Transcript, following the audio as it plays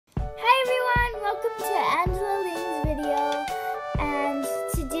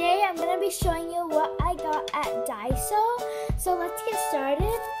be showing you what I got at Daiso. So let's get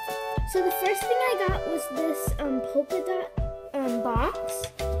started. So the first thing I got was this polka dot box,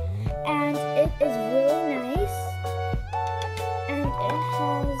 and it is really nice, and it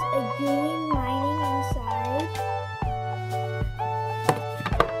has a green lining inside.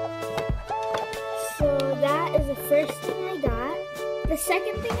 So that is the first thing I got. The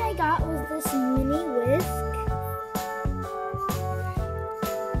second thing I got was this mini whisk.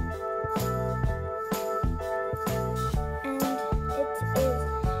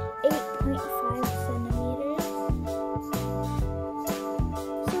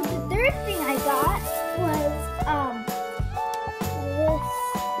 Thing I got was this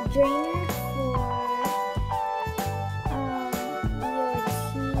drainer for your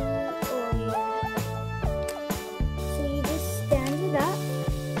tea or so you just stand it up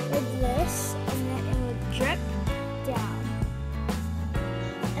with this and then it will drip down,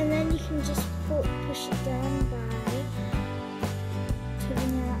 and then you can just push it down by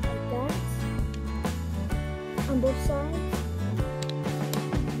turning it out like that on both sides.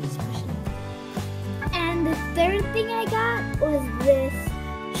 And the third thing I got was this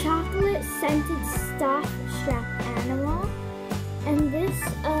chocolate scented stuffed strap animal. And this,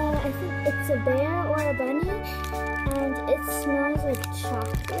 I think it's a bear or a bunny, and it smells like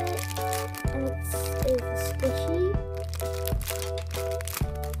chocolate, and it's squishy.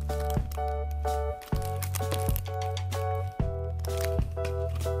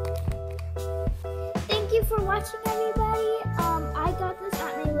 Thank you for watching, everybody. I got this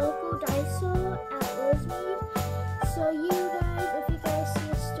at my local Daiso. So you guys, if you guys see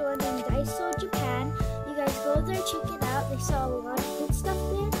a store named Daiso Japan, you guys go there, check it out. They sell a lot of good stuff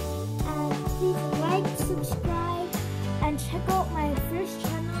there. And please like, subscribe, and check out my first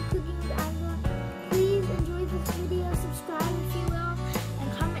channel, Cooking with Angela. Please enjoy this video, subscribe if you will,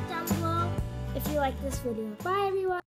 and comment down below if you like this video. Bye everyone!